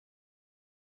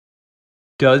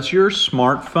Does your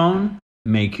smartphone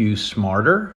make you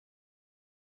smarter?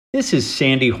 This is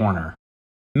Sandy Horner,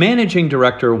 Managing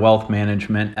Director of Wealth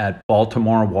Management at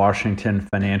Baltimore, Washington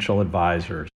Financial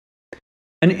Advisors.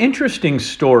 An interesting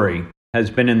story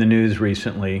has been in the news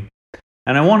recently,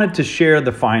 and I wanted to share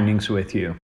the findings with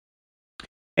you.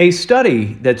 A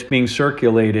study that's being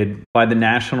circulated by the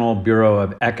National Bureau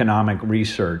of Economic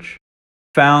Research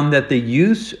found that the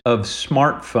use of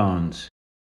smartphones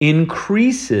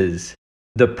increases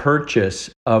the purchase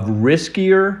of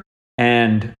riskier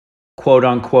and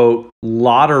quote-unquote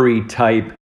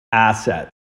lottery-type assets,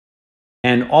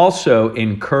 and also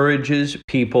encourages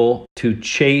people to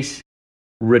chase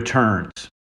returns.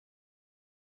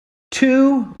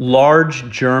 Two large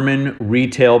German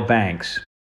retail banks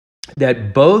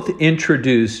that both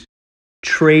introduced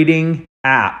trading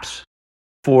apps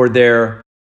for their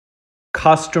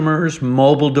customers'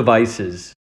 mobile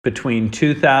devices between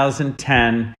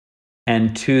 2010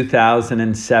 and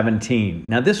 2017.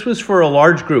 Now, this was for a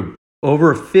large group,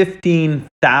 over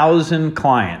 15,000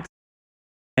 clients.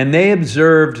 And they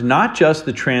observed not just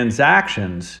the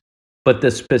transactions, but the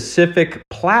specific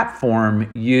platform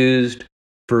used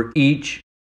for each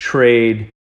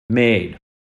trade made.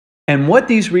 And what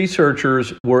these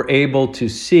researchers were able to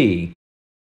see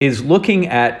is looking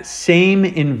at same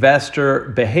investor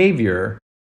behavior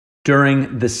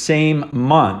during the same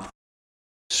month,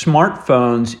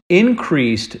 smartphones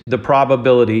increased the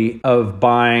probability of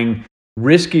buying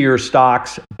riskier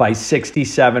stocks by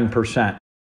 67%.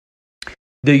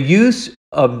 The use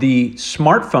of the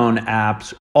smartphone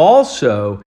apps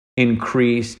also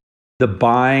increased the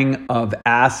buying of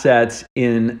assets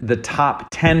in the top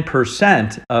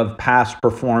 10% of past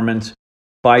performance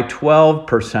by 12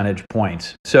 percentage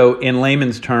points. So in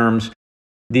layman's terms,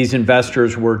 these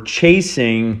investors were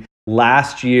chasing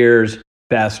last year's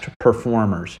best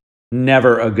performers.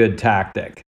 Never a good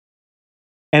tactic.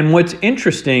 And what's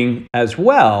interesting as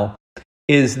well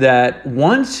is that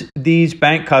once these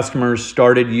bank customers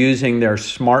started using their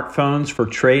smartphones for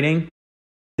trading,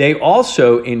 they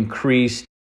also increased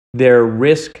their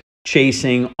risk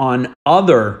chasing on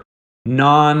other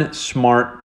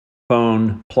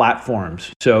non-smartphone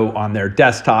platforms. So on their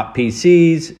desktop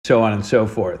PCs, so on and so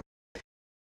forth.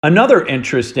 Another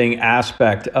interesting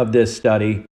aspect of this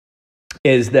study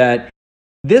is that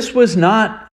this was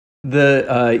not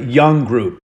the young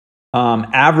group.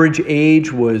 Average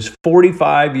age was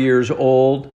 45 years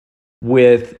old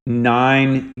with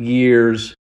 9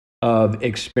 years of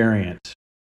experience.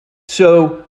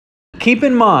 So keep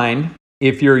in mind,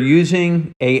 if you're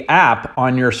using an app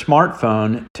on your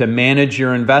smartphone to manage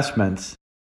your investments,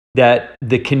 that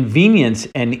the convenience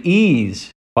and ease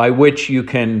by which you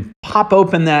can pop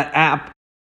open that app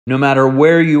no matter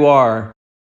where you are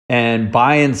and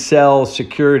buy and sell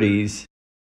securities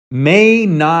may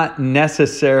not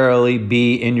necessarily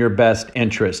be in your best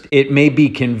interest. It may be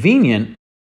convenient,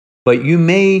 but you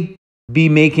may be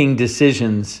making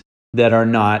decisions that are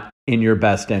not in your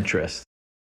best interest.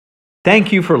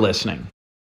 Thank you for listening.